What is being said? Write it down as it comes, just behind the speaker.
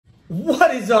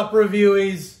What is up,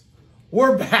 reviewees?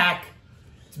 We're back.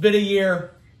 It's been a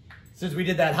year since we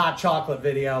did that hot chocolate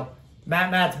video.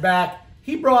 Matt's back.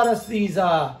 He brought us these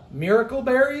miracle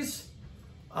berries.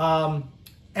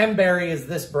 Mberry is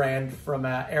this brand from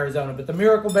Arizona, but the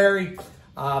miracle berry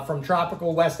from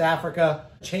tropical West Africa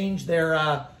changed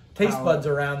their taste buds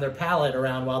around, their palate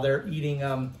around while they're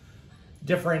eating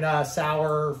different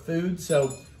sour foods.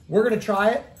 So we're gonna try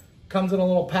it. Comes in a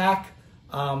little pack.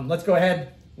 Let's go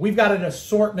ahead. We've got an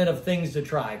assortment of things to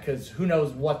try because who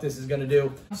knows what this is gonna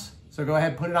do. So go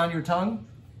ahead, put it on your tongue.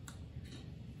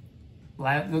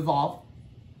 Let it dissolve.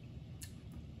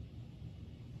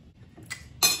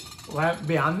 Let it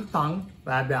be on the tongue.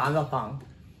 Let it be on the tongue.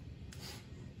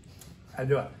 I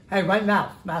do it. Hey, right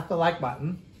now, smash the like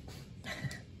button.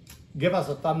 Give us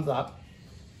a thumbs up.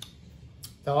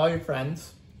 Tell all your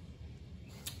friends.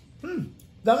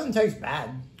 Doesn't taste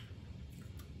bad.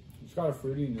 It's got a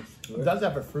fruitiness to it. It does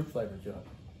have a fruit flavor to it.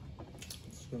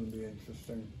 It's going to be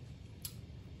interesting.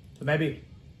 So maybe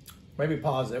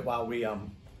pause it while we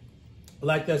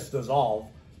let this dissolve.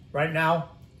 Right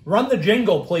now, run the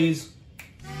jingle, please.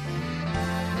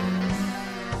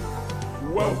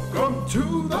 Welcome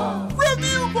to the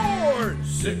review board.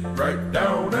 Sit right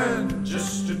down and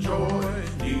just enjoy.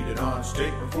 Eat an on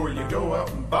steak before you go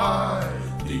out and buy.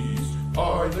 These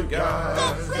are the guys.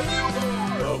 The review board.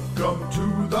 Welcome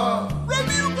to the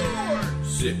review board.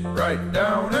 Sit right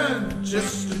down and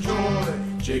just enjoy.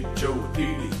 Jake, Joe,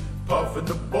 Edie, Puff, and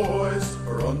the boys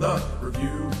are on the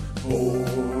review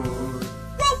board.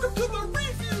 Welcome to the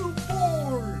review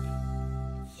board.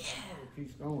 It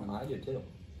keeps going. I did too.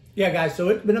 Yeah, guys, so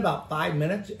it's been about 5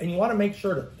 minutes, and you want to make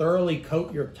sure to thoroughly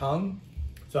coat your tongue.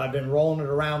 So I've been rolling it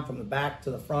around from the back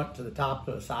to the front to the top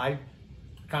to the side.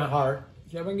 Kind of hard.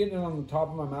 Yeah, I've been getting it on the top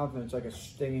of my mouth, and it's like a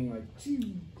stinging, like,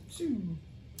 choo, choo.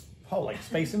 Oh, like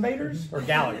Space Invaders or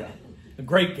Galaga. The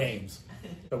great games.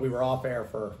 But we were off air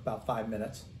for about 5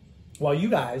 minutes. Well, you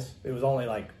guys, it was only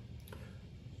like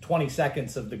 20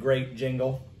 seconds of the great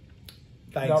jingle.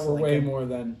 Thanks, That were way Lincoln. more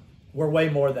than, We're way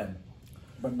more than.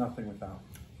 but nothing without.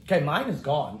 Okay, mine is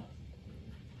gone.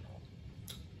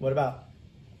 What about?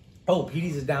 Oh,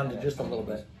 Petey's is down to just a little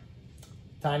bit.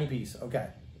 Tiny piece, okay.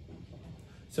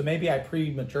 So maybe I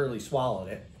prematurely swallowed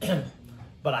it,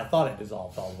 but I thought it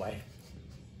dissolved all the way.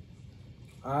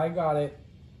 I got it.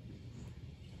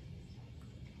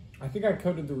 I think I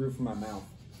coated the roof of my mouth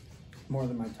more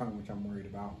than my tongue, which I'm worried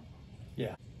about.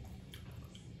 Yeah.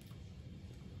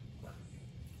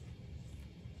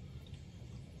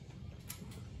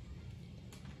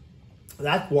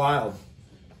 That's wild.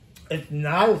 It's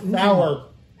not as sour.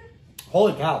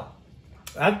 Holy cow.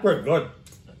 That's pretty good.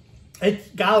 It's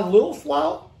got a little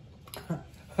swallow.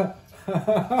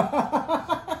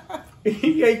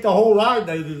 He ate the whole ride,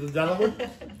 ladies and gentlemen.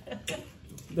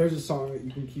 There's a song that you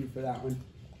can keep for that one.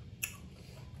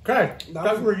 Okay,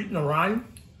 that's we're eating the rind.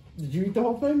 Did you eat the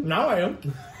whole thing? Now I am.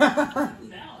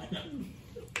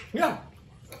 Yeah.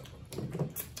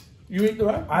 You eat the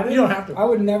rind? You don't have to. I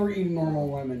would never eat a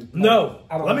normal lemon. No,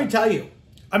 Like, let me tell you.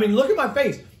 I mean, look at my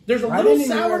face. There's a little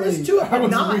sourness to it, but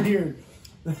not. Weird.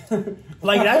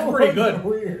 Like, that's pretty good.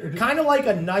 Weird. Kind of like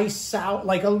a nice sour,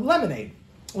 like a lemonade.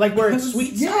 Like where it's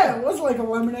sweet sour. Yeah, it was like a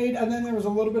lemonade, and then there was a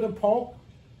little bit of pulp.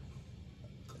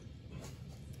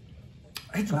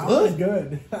 It's That good. was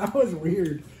good. That was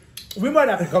weird. We might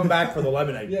have to come back for the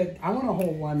lemonade. Yeah, I want a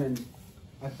whole lemon,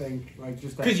 I think. Like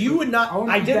just Because you would not.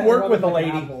 I did work with a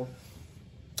lady.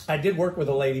 I did work with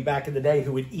a lady back in the day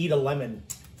who would eat a lemon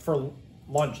for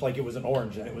lunch like it was an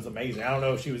orange, and it was amazing. I don't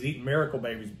know if she was eating miracle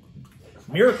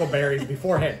berries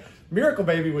beforehand. Miracle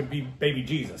baby would be baby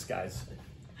Jesus, guys.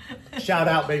 Shout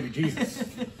out baby Jesus.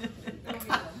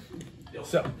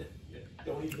 So,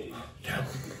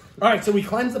 all right, so we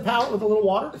cleanse the palate with a little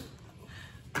water.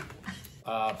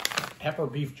 Pepper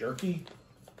beef jerky,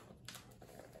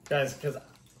 guys, because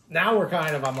now we're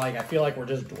kind of, I feel like we're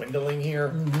just dwindling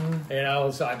here, you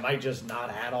know, so I might just not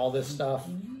add all this stuff.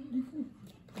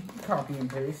 Copy and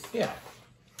paste. Yeah.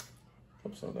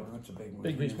 Oops, so That's a big one.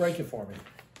 big piece, break it for me.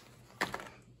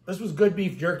 This was good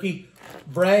beef jerky.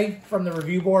 Bray from the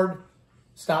review board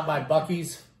stopped by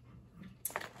Buccees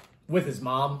with his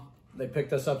mom. They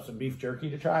picked us up some beef jerky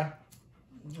to try.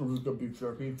 It was good beef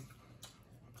jerky.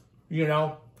 You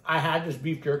know, I had this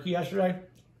beef jerky yesterday.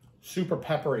 Super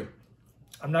peppery.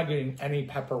 I'm not getting any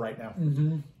pepper right now.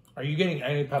 Are you getting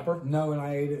any pepper? No, and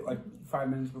I ate it like 5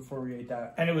 minutes before we ate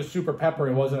that. And it was super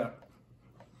peppery, wasn't it?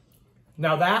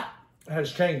 Now that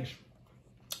has changed.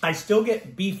 I still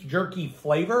get beef jerky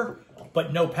flavor,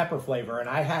 but no pepper flavor. And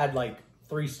I had like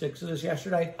 3 sticks of this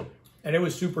yesterday, and it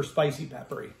was super spicy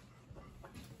peppery.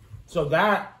 So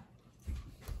that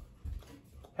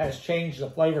has changed the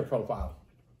flavor profile.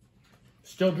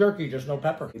 Still jerky, just no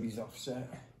pepper. Baby's upset.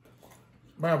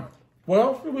 Man, what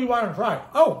else do we want to try?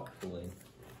 Oh, Kool Aid.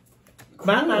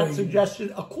 Matt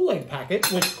suggested a Kool Aid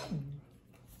packet, which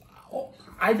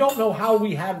I don't know how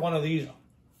we had one of these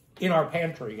in our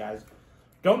pantry, guys.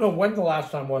 Don't know when the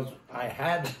last time was I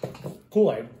had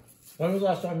Kool Aid. When was the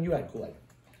last time you had Kool Aid?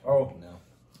 Oh, No.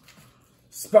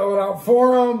 spell it out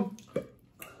for him.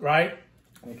 Right?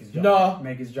 Make his job, No.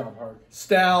 Make his job hard.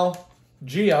 Stal,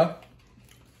 Gia.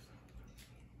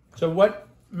 So what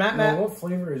Matt What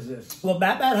flavor is this? well,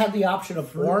 Matt had the option of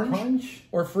Fruit orange punch?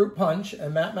 or fruit punch,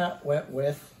 and Matt went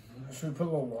with, Should we put a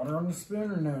little water on the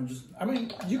spoon or no? Just I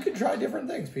mean, you could try different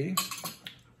things, Petey.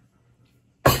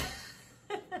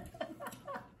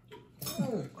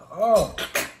 oh.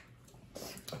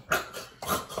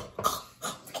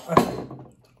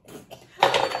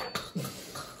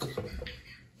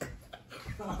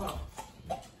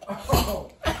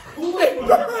 It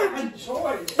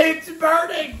burned! It's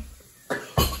burning!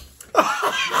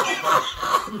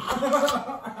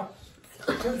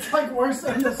 It's like worse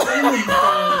than the cinnamon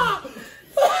bun.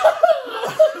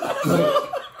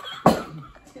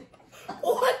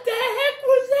 What the heck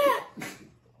was that?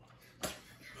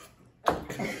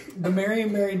 The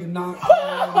Mberry did not.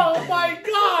 Oh my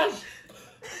gosh!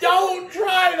 Don't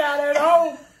try that at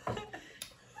home!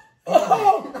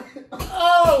 Oh!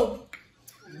 Oh!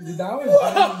 Dude, that was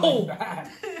Whoa. really bad.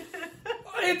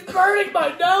 It's burning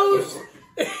my nose!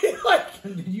 Like,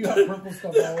 Did you have purple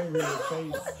stuff all over your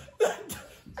face?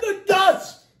 the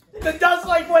dust! The dust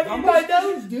like went How in my much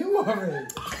nose! did you do of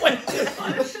it? Went too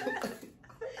much.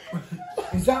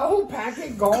 Is that whole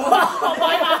packet gone? Oh,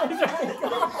 my eyes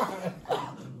are...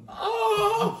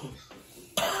 Oh!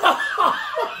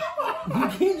 You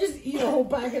can't just eat a whole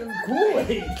packet of Kool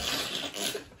Aid.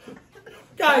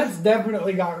 Guys, That's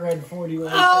definitely got red 40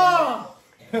 right oh!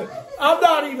 I'm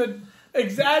not even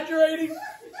exaggerating.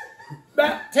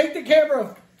 Matt, take the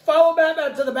camera. Follow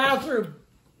Matt to the bathroom.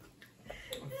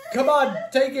 Come on,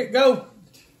 take it. Go.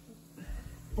 there.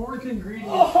 Fourth ingredient,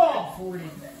 Oh. red 40.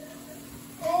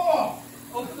 Oh!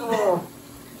 Oh!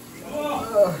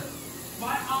 Oh!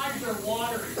 My eyes are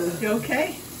watering. You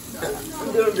okay?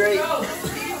 I'm doing great. No,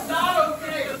 he's not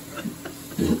okay.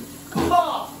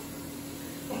 Oh!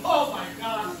 Oh my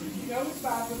God! You know it's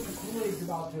bad when the Kool Aid's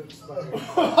about to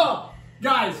explode.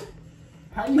 Guys,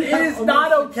 How do you it have is almost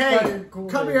not okay. expired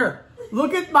Kool-Aid? Come here.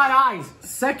 Look at my eyes.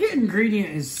 Second ingredient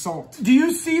is salt. Do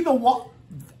you see the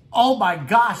Oh my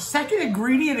gosh! Second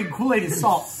ingredient in Kool Aid is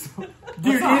salt.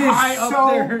 Dude, it That's a high is up so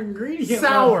there ingredient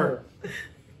sour.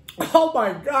 Oh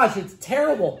my gosh, it's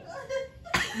terrible.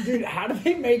 Dude, how do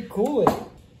they make Kool Aid?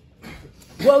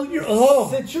 Well, you're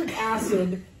Citric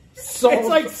acid, salt, It's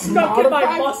like stuck in my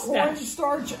modified mustache.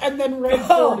 cornstarch, and then red 40.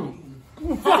 Oh.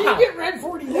 How do you get red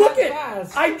 40 that Look at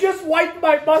fast? I just wiped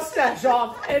my mustache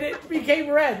off and it became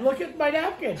red. Look at my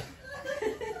napkin.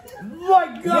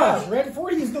 My Yes, God. red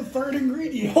 40 is the third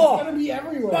ingredient. Oh. It's gonna be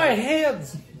everywhere. My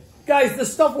hands. Guys, the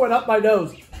stuff went up my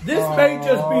nose. This may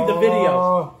just be the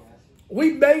video.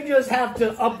 We may just have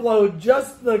to upload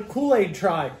just the Kool Aid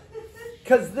try.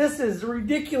 Because this is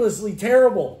ridiculously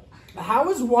terrible. How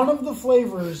is one of the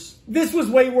flavors This was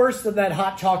way worse than that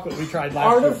hot chocolate we tried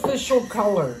last year. artificial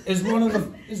color? Is one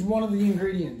of the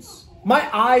ingredients? My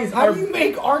eyes How are... do you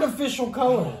make artificial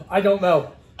color? I don't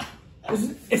know.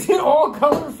 Is it all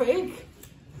color fake?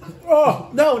 Oh,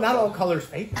 no, not all colors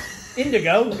fake.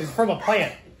 Indigo is from a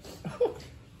plant.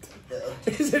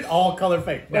 Is it all color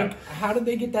fake? No. Like, how did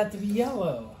they get that to be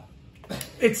yellow?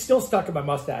 It's still stuck in my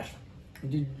mustache.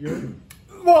 Dude, you're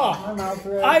Whoa, mouth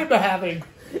red. I'm having...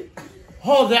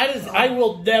 Oh, that is... I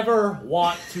will never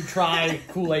want to try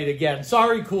Kool Aid again.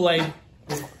 Sorry, Kool Aid.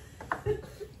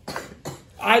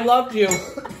 I loved you.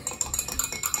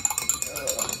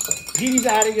 Petey's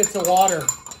adding it to water.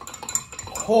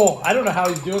 Oh, I don't know how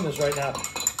he's doing this right now.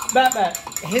 Matt,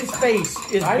 his face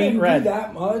is I beet didn't red. do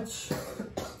that much.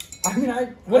 I mean,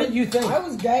 What did you think? I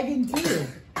was gagging too.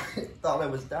 I thought I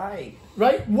was dying.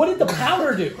 Right? What did the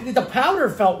powder do? The powder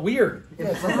felt weird. Yeah,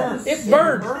 it's like that, It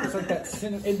burned. it's like that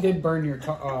cinnamon. It did burn your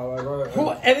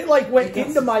tongue. And it like went got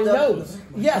into my stuck nose. in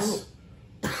my Yes.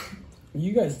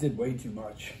 You guys did way too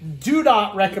much. Do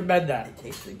not recommend that. It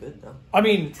tasted good though. I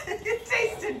mean, It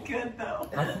tasted good though.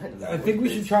 I think we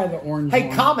should try the orange hey,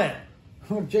 one. comment.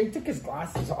 Look, Jake took his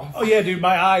glasses off. Oh yeah, dude,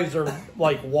 my eyes are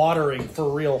like watering for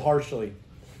real harshly.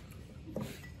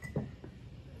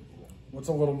 What's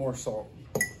a little more salt?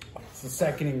 It's the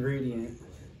second ingredient.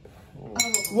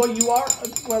 Well, you are,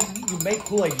 well, you make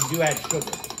Kool Aid, you do add sugar.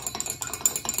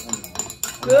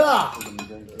 Ugh,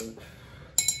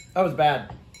 that was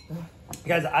bad.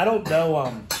 Guys, I don't know,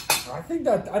 I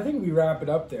I think we wrap it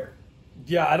up there.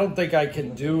 Yeah, I don't think I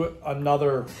can do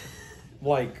another,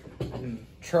 like,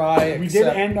 try. We did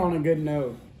end on a good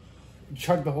note.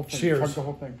 Chug the whole thing. Cheers. Chug the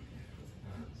whole thing.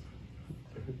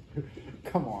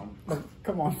 Come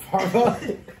on,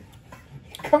 Farva.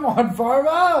 Come on,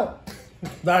 Farva.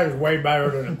 That is way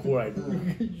better than a Kool Aid.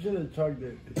 You should have chugged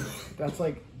it. That's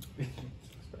like.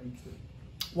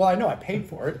 Well, I know I paid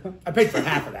for it. I paid for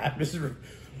half of that.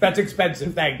 That's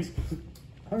expensive. Thanks.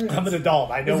 I'm an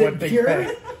adult. I know what things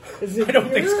pay. I know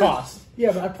what things cost.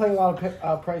 Yeah, but I play a lot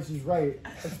of Prices Right.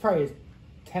 It's probably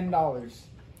 $10.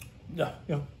 No.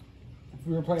 If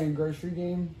we were playing a grocery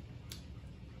game.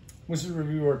 Which is a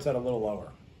review where it's at a little lower.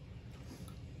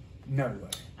 No way.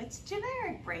 It's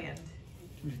generic brand.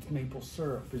 It's maple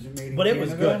syrup. Is it made in But it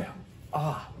was Canada? good.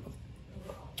 Ah.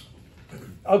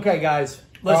 Okay, guys.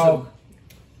 Listen. Oh,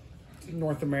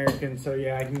 North American, so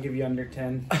yeah, I can give you under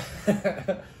 10.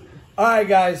 All right,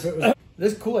 guys.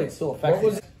 This Kool-Aid's still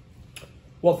effective.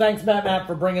 Well, thanks, Matt,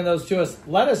 for bringing those to us.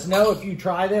 Let us know if you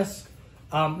try this.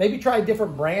 Maybe try a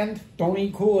different brand. Don't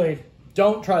eat Kool-Aid.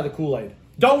 Don't try the Kool-Aid.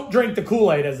 Don't drink the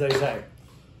Kool-Aid, as they say.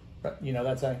 You know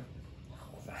that saying?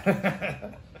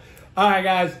 All right,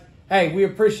 guys. Hey, we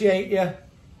appreciate you.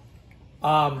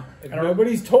 If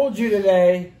nobody's told you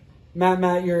today,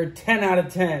 Matt, you're a 10 out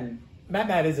of 10.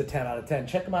 Matt is a 10 out of 10.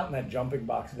 Check him out in that jumping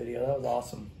box video. That was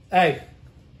awesome. Hey,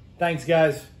 thanks,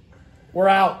 guys. We're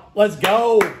out. Let's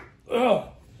go. Ugh.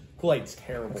 Kool-Aid's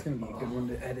terrible. That's going to be a good one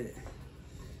to edit.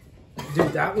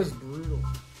 Dude, that was brutal.